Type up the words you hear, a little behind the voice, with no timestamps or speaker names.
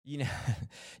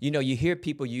You know, you hear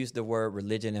people use the word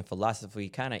religion and philosophy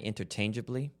kind of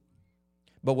interchangeably.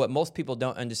 But what most people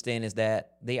don't understand is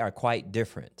that they are quite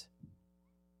different.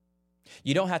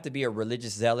 You don't have to be a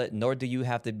religious zealot, nor do you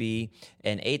have to be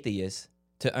an atheist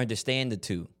to understand the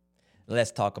two.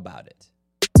 Let's talk about it.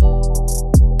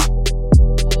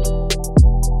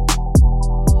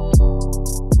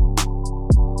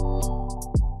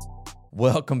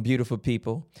 Welcome, beautiful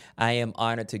people. I am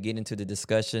honored to get into the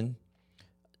discussion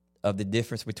of the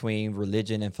difference between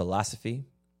religion and philosophy.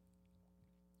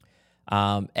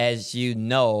 As you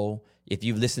know, if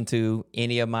you've listened to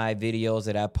any of my videos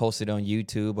that I posted on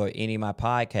YouTube or any of my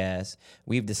podcasts,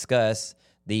 we've discussed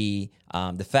the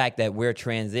fact that we're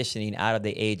transitioning out of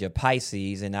the age of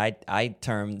Pisces, and I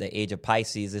term the age of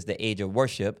Pisces as the age of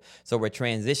worship. So we're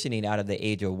transitioning out of the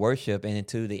age of worship and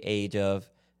into the age of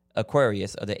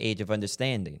Aquarius, or the age of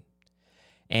understanding.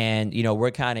 And,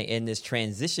 we're kind of in this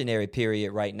transitionary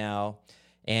period right now.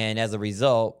 And as a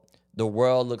result, the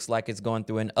world looks like it's going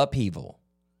through an upheaval.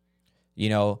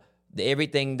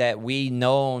 Everything that we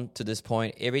know to this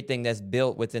point, everything that's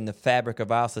built within the fabric of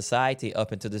our society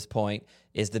up until this point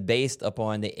is based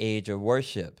upon the age of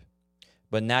worship.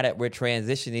 But now that we're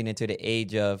transitioning into the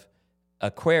age of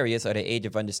Aquarius, or the age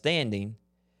of understanding,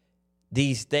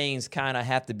 these things kind of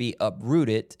have to be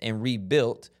uprooted and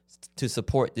rebuilt to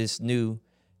support this new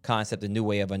concept, a new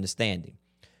way of understanding.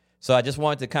 So I just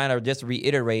wanted to kind of just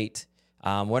reiterate,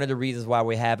 one of the reasons why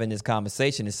we're having this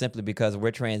conversation is simply because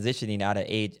we're transitioning out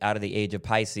of the age of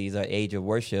Pisces, or age of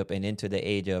worship, and into the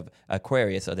age of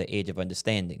Aquarius, or the age of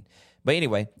understanding. But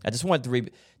anyway, I just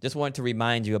wanted to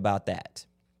remind you about that.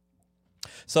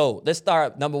 So let's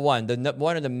start. Number one,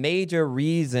 one of the major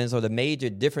reasons, or the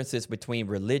major differences between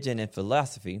religion and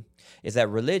philosophy is that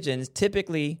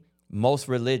most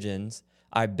religions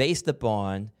are based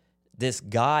upon this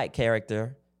God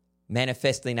character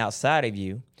manifesting outside of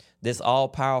you, this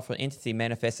all-powerful entity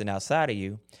manifesting outside of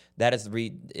you, that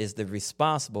is the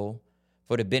responsible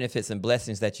for the benefits and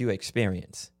blessings that you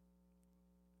experience.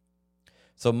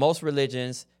 So most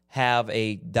religions have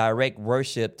a direct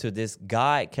worship to this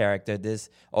God character,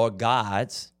 or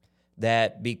gods,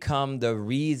 that become the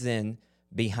reason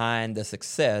behind the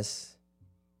success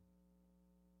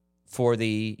for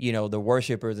the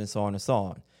worshipers, and so on and so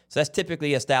on. So that's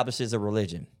typically established as a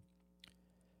religion.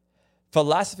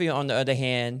 Philosophy, on the other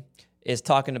hand, is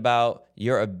talking about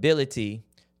your ability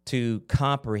to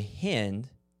comprehend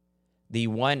the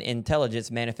one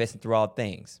intelligence manifesting through all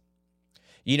things.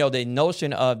 The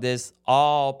notion of this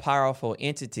all-powerful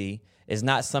entity is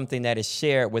not something that is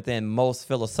shared within most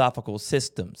philosophical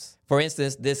systems. For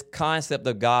instance, this concept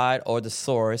of God, or the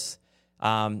source,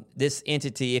 this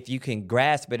entity, if you can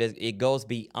grasp it, it goes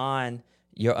beyond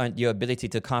your ability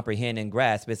to comprehend and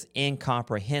grasp. It's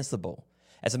incomprehensible.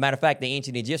 As a matter of fact, the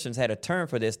ancient Egyptians had a term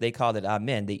for this. They called it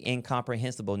Amen, the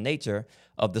incomprehensible nature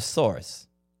of the source.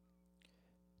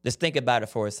 Just think about it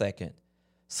for a second.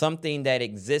 Something that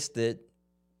existed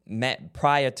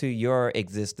prior to your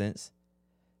existence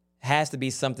has to be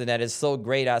something that is so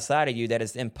great outside of you that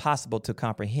it's impossible to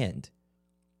comprehend.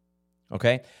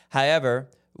 Okay? However,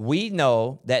 we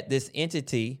know that this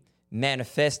entity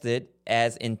manifested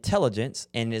as intelligence,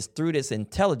 and it's through this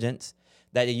intelligence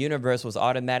that the universe was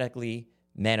automatically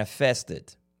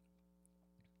manifested.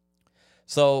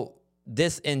 So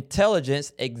this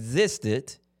intelligence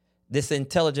existed. This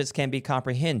intelligence can be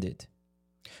comprehended.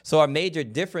 So our major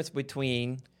difference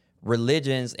between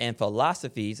religions and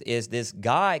philosophies is this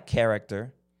God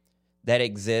character that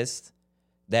exists,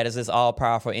 that is this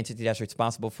all-powerful entity that's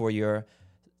responsible for your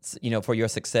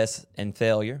success and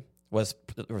failure, was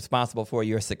responsible for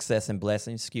your success and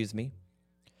blessing,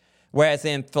 Whereas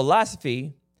in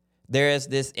philosophy, there is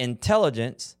this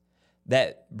intelligence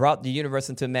that brought the universe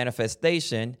into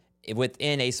manifestation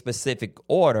within a specific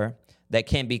order that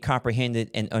can be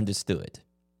comprehended and understood.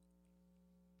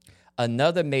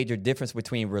 Another major difference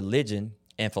between religion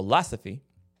and philosophy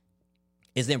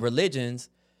is in religions,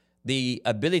 the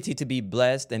ability to be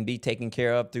blessed and be taken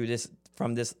care of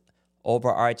from this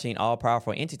overarching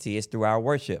all-powerful entity is through our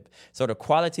worship. So the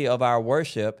quality of our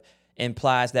worship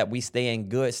implies that we stay in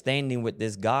good standing with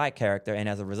this God character, and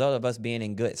as a result of us being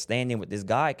in good standing with this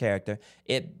God character,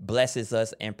 it blesses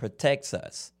us and protects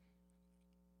us.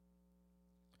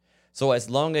 So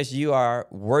as long as you are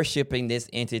worshiping this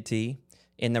entity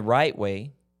in the right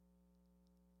way,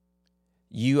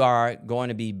 you are going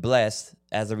to be blessed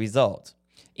as a result.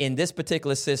 In this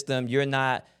particular system,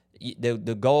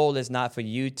 the goal is not for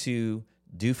you to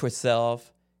do for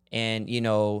self and,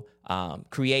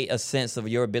 create a sense of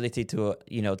your ability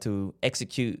to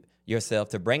execute yourself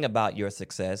to bring about your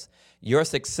success. Your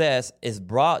success is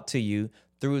brought to you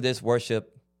through this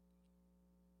worship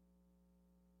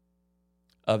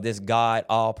of this God,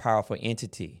 all-powerful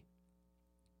entity.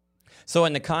 So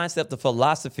in the concept of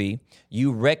philosophy,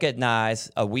 you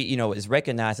recognize, it's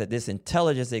recognized that this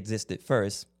intelligence existed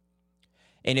first.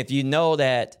 And if you know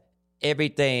that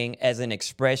everything as an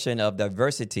expression of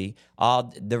diversity, all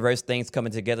diverse things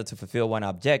coming together to fulfill one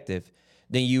objective,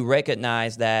 then you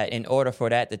recognize that in order for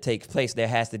that to take place, there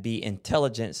has to be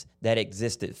intelligence that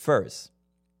existed first.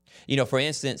 For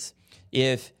instance,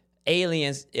 if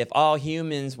all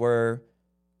humans were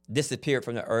disappeared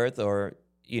from the earth, or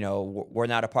were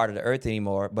not a part of the earth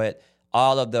anymore, but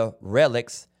all of the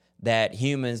relics that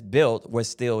humans built were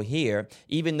still here,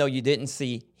 even though you didn't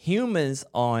see humans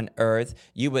on earth,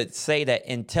 you would say that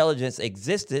intelligence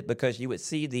existed because you would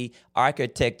see the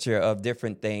architecture of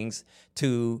different things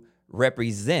to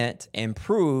represent and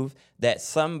prove that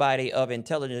somebody of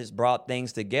intelligence brought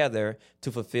things together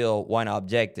to fulfill one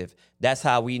objective. That's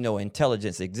how we know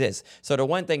intelligence exists. So the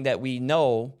one thing that we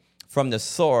know from the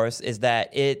source is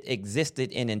that it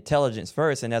existed in intelligence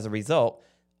first, and as a result,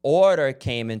 order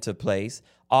came into place.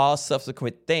 All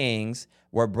subsequent things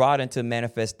were brought into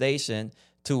manifestation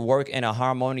to work in a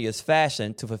harmonious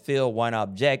fashion to fulfill one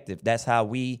objective. That's how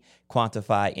we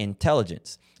quantify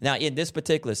intelligence. Now, in this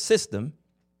particular system,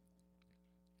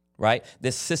 right,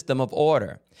 this system of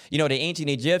order, the ancient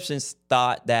Egyptians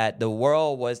thought that the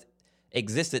world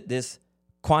existed this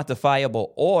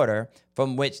quantifiable order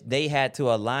from which they had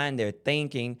to align their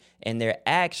thinking and their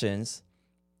actions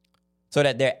so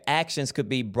that their actions could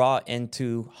be brought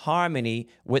into harmony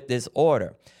with this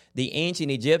order. The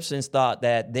ancient Egyptians thought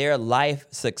that their life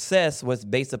success was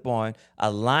based upon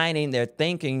aligning their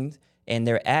thinking and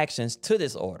their actions to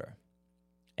this order.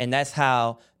 And that's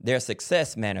how their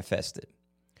success manifested.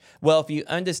 Well, if you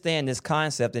understand this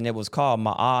concept, and it was called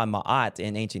Ma'at and Ma'at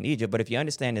in ancient Egypt, but if you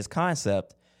understand this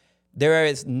concept, there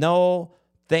is no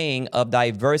thing of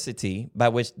diversity by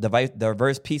which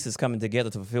diverse pieces coming together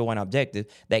to fulfill one objective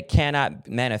that cannot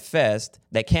manifest,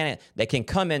 that can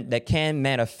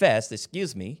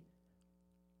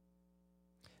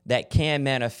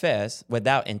manifest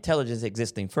without intelligence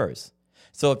existing first.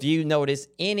 So if you notice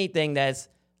anything that's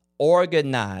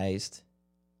organized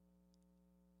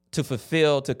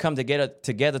to come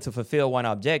together to fulfill one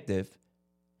objective,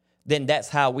 then that's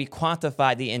how we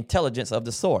quantify the intelligence of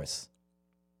the source.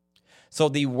 So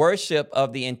the worship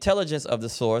of the intelligence of the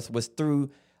source was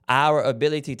through our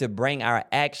ability to bring our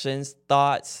actions,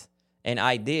 thoughts, and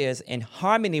ideas in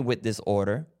harmony with this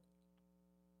order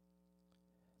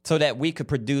so that we could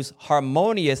produce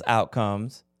harmonious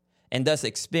outcomes and thus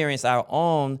experience our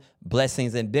own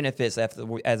blessings and benefits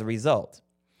as a result.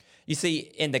 You see,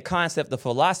 in the concept of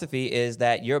philosophy is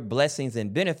that your blessings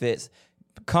and benefits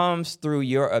comes through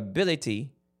your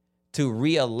ability to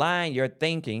realign your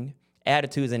thinking,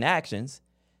 attitudes, and actions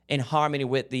in harmony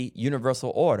with the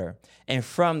universal order. And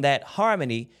from that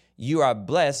harmony, you are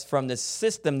blessed from the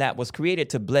system that was created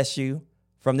to bless you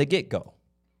from the get-go.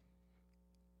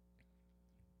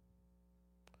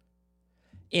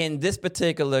 In this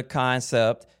particular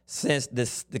concept, since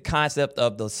the concept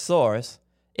of the source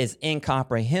is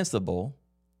incomprehensible,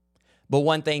 but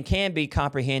one thing can be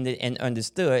comprehended and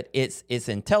understood, it's its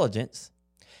intelligence.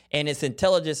 And its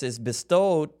intelligence is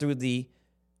bestowed through the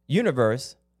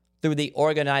universe, through the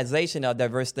organization of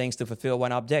diverse things to fulfill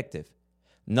one objective.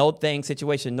 No thing,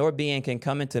 situation, nor being can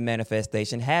come into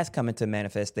manifestation, has come into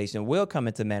manifestation, will come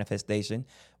into manifestation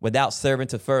without serving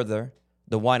to further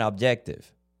the one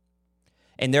objective.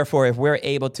 And therefore, if we're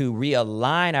able to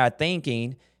realign our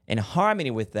thinking in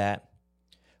harmony with that,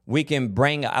 we can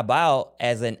bring about,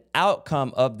 as an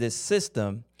outcome of this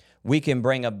system, we can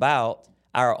bring about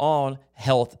our own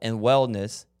health and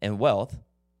wellness and wealth.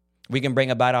 We can bring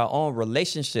about our own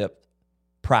relationship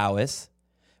prowess.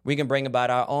 We can bring about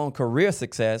our own career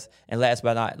success. And last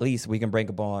but not least, we can bring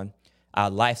upon our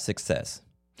life success.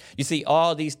 You see,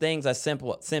 all these things are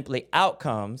simply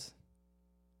outcomes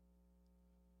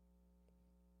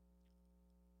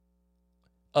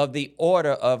of the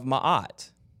order of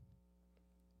Ma'at.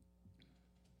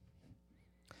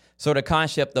 So the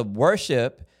concept of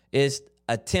worship is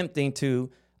attempting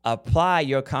to apply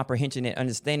your comprehension and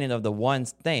understanding of the one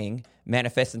thing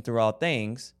manifesting through all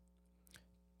things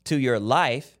to your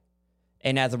life.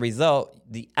 And as a result,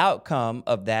 the outcome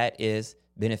of that is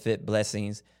benefit,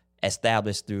 blessings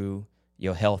established through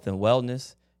your health and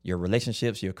wellness, your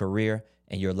relationships, your career,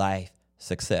 and your life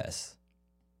success.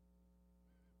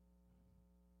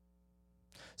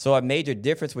 So a major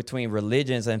difference between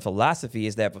religions and philosophy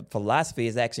is that philosophy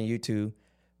is asking you to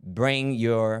bring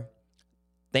your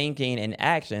thinking and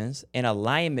actions in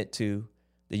alignment to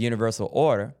the universal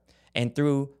order. And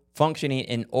through functioning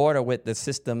in order with the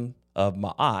system of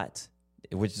Ma'at,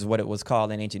 which is what it was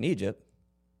called in ancient Egypt,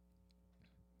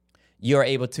 you're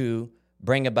able to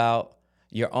bring about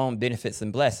your own benefits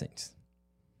and blessings.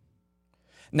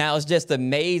 Now, it's just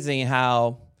amazing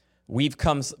how we've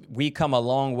come a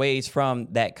long ways from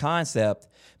that concept,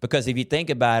 because if you think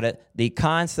about it, the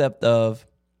concept of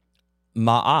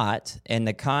Ma'at and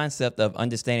the concept of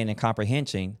understanding and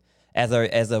comprehension as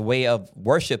a way of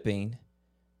worshiping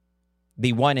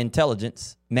the one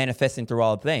intelligence manifesting through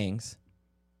all things,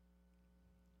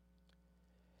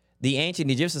 the ancient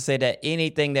Egyptians say that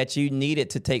anything that you needed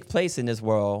to take place in this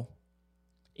world,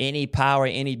 any power,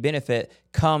 any benefit,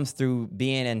 comes through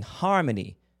being in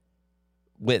harmony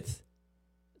with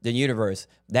the universe.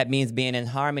 That means being in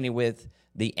harmony with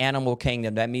the animal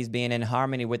kingdom. That means being in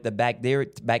harmony with the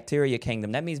bacteria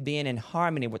kingdom. That means being in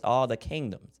harmony with all the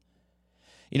kingdoms.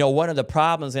 You know, one of the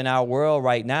problems in our world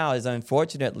right now is,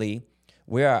 unfortunately,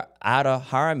 we are out of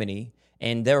harmony,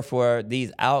 and therefore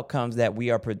these outcomes that we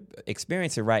are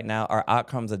experiencing right now are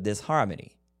outcomes of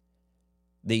disharmony.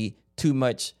 The too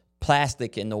much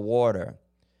plastic in the water,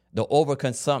 the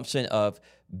overconsumption of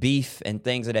beef and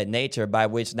things of that nature, by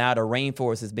which now the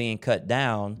rainforest is being cut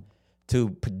down to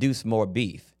produce more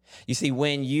beef. You see,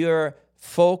 when you're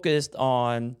focused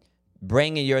on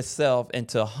bringing yourself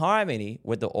into harmony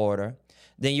with the order,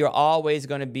 then you're always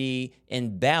going to be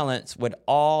in balance with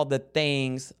all the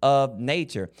things of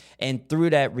nature. And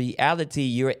through that reality,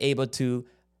 you're able to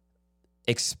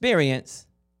experience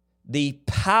the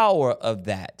power of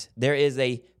that. There is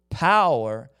a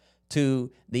power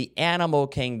to the animal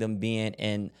kingdom being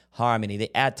in harmony,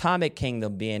 the atomic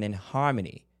kingdom being in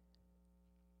harmony.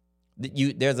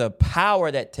 There's a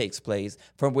power that takes place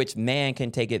from which man can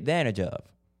take advantage of.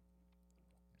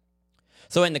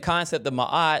 So in the concept of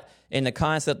Ma'at, in the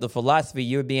concept of philosophy,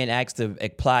 you're being asked to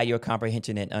apply your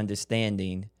comprehension and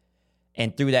understanding.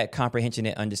 And through that comprehension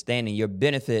and understanding, your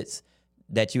benefits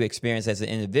that you experience as an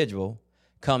individual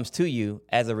comes to you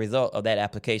as a result of that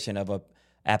application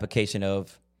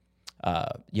of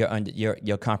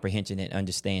your comprehension and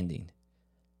understanding.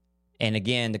 And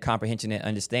again, the comprehension and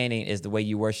understanding is the way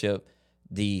you worship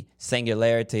the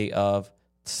singularity of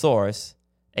source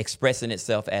expressing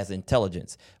itself as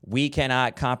intelligence. We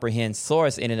cannot comprehend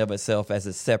source in and of itself as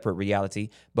a separate reality,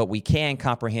 but we can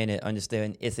comprehend and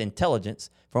understand its intelligence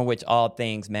from which all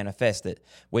things manifested,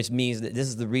 which means that this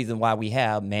is the reason why we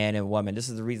have man and woman. This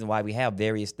is the reason why we have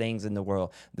various things in the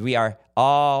world. We are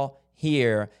all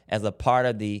here as a part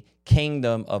of the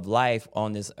kingdom of life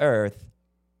on this earth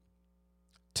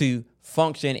to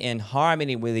function in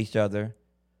harmony with each other,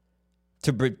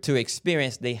 to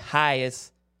experience the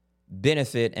highest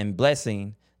benefit and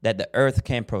blessing that the earth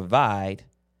can provide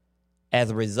as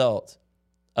a result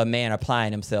of man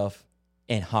applying himself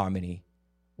in harmony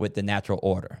with the natural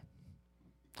order.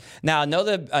 Now,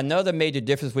 another major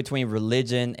difference between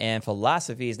religion and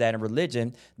philosophy is that in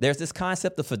religion, there's this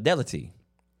concept of fidelity.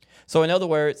 So in other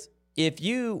words, if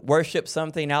you worship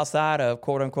something outside of,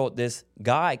 quote unquote, this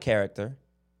God character,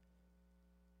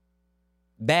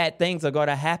 bad things are going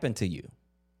to happen to you.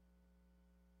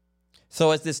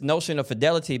 So it's this notion of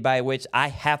fidelity by which I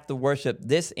have to worship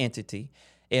this entity.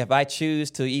 If I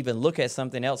choose to even look at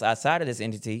something else outside of this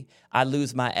entity, I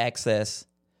lose my access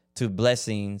to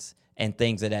blessings and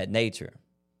things of that nature.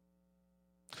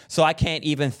 So I can't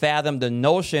even fathom the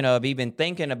notion of even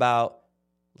thinking about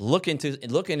looking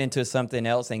into something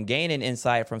else and gaining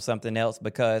insight from something else,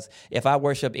 because if I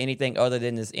worship anything other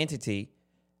than this entity,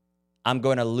 I'm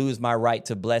going to lose my right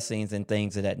to blessings and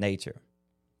things of that nature.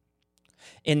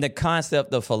 In the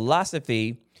concept of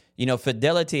philosophy,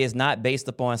 fidelity is not based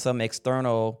upon some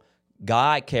external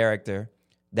God character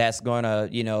that's going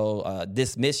to,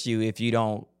 dismiss you if you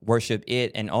don't worship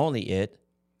it and only it.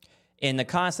 In the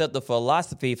concept of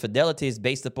philosophy, fidelity is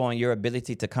based upon your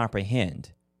ability to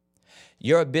comprehend.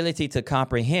 Your ability to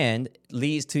comprehend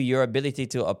leads to your ability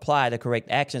to apply the correct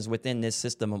actions within this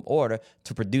system of order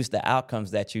to produce the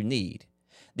outcomes that you need.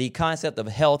 The concept of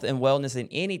health and wellness in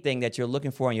anything that you're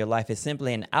looking for in your life is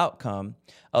simply an outcome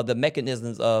of the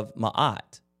mechanisms of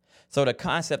Ma'at. So the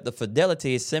concept of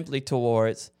fidelity is simply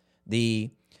towards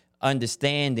the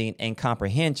understanding and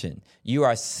comprehension. You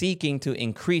are seeking to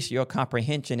increase your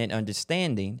comprehension and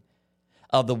understanding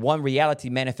of the one reality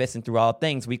manifesting through all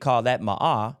things. We call that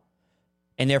Ma'at,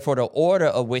 and therefore the order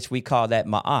of which we call that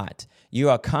Ma'at. You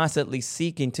are constantly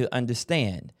seeking to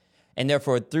understand. And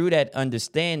therefore, through that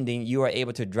understanding, you are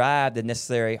able to drive the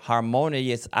necessary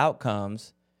harmonious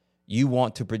outcomes you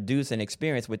want to produce and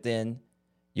experience within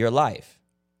your life.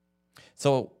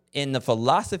 So in the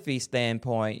philosophy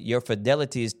standpoint, your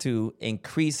fidelity is to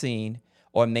increasing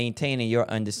or maintaining your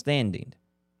understanding.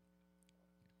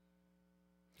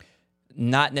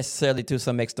 not necessarily to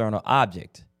some external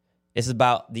object. It's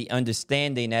about the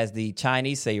understanding, as the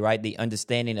Chinese say, right? The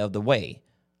understanding of the way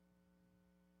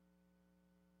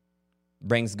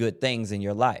brings good things in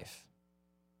your life.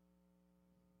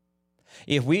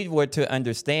 If we were to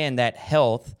understand that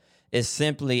health is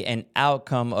simply an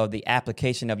outcome of the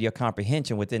application of your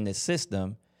comprehension within this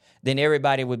system, then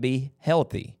everybody would be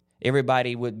healthy.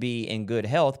 Everybody would be in good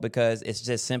health because it's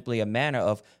just simply a matter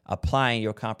of applying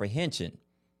your comprehension.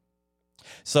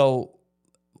 So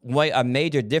a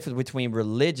major difference between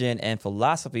religion and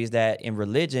philosophy is that in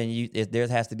religion, there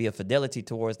has to be a fidelity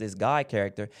towards this God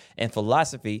character. In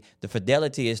philosophy, the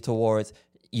fidelity is towards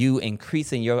you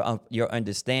increasing your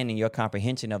understanding, your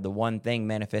comprehension of the one thing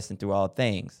manifesting through all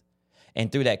things.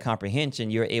 And through that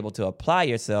comprehension, you're able to apply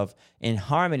yourself in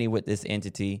harmony with this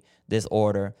entity, this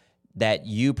order, that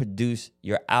you produce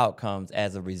your outcomes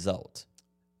as a result.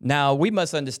 Now, we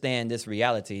must understand this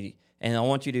reality, and I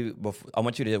want you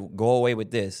to go away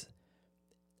with this.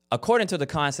 According to the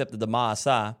concept of the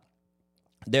Ma'asah,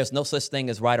 there's no such thing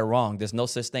as right or wrong. There's no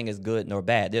such thing as good nor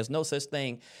bad. There's no such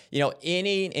thing,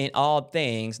 any and all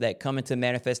things that come into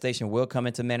manifestation will come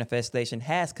into manifestation,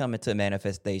 has come into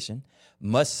manifestation,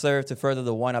 must serve to further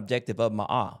the one objective of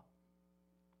Ma'ah.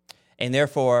 And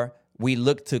therefore, we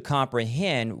look to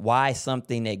comprehend why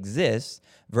something exists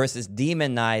versus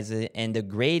demonizing it and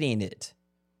degrading it.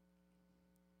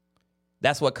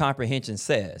 That's what comprehension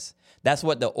says. That's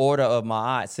what the order of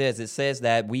Ma'at says. It says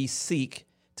that we seek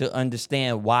to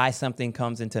understand why something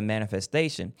comes into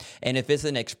manifestation. And if it's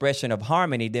an expression of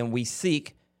harmony, then we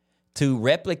seek to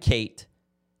replicate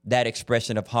that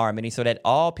expression of harmony so that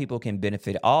all people can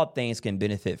benefit, all things can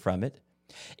benefit from it.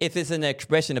 If it's an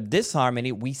expression of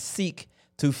disharmony, we seek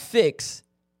to fix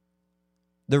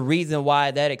the reason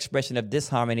why that expression of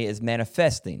disharmony is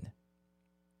manifesting.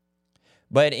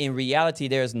 But in reality,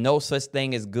 there's no such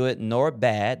thing as good nor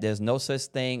bad. There's no such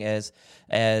thing as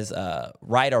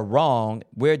right or wrong.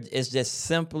 It's just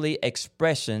simply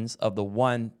expressions of the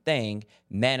one thing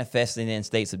manifesting in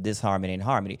states of disharmony and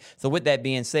harmony. So with that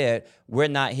being said, we're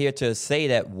not here to say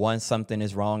that something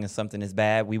is wrong and something is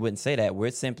bad. We wouldn't say that.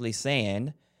 We're simply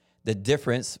saying the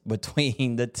difference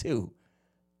between the two,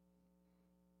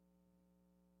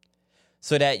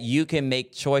 so that you can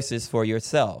make choices for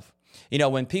yourself.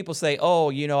 When people say, "Oh,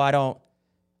 I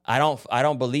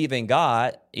don't believe in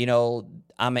God,"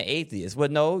 I'm an atheist. Well,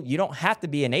 no, you don't have to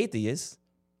be an atheist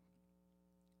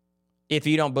if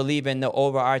you don't believe in the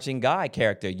overarching God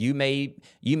character. You may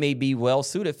be well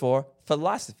suited for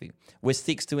philosophy, which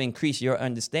seeks to increase your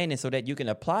understanding so that you can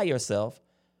apply yourself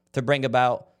to bring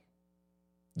about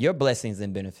your blessings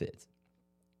and benefits.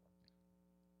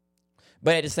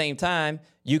 But at the same time,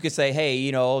 you could say, "Hey,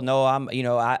 no,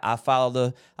 I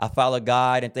follow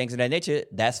God and things of that nature."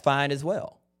 That's fine as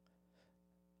well.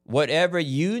 Whatever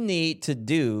you need to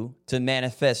do to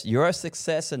manifest your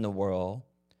success in the world,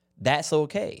 that's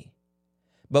okay.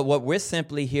 But what we're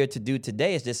simply here to do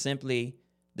today is just simply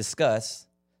discuss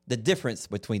the difference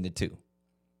between the two.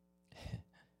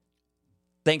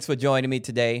 Thanks for joining me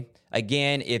today.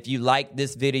 Again, if you like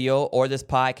this video or this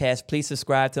podcast, please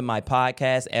subscribe to my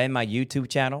podcast and my YouTube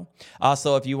channel.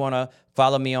 Also, if you want to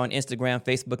follow me on Instagram,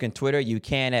 Facebook, and Twitter, you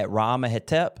can at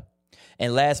Ramahetep.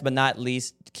 And last but not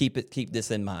least, keep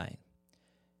this in mind.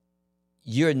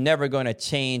 You're never going to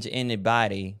change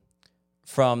anybody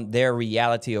from their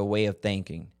reality or way of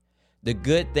thinking. The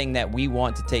good thing that we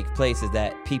want to take place is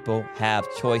that people have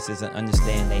choices and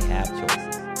understand they have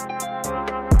choices.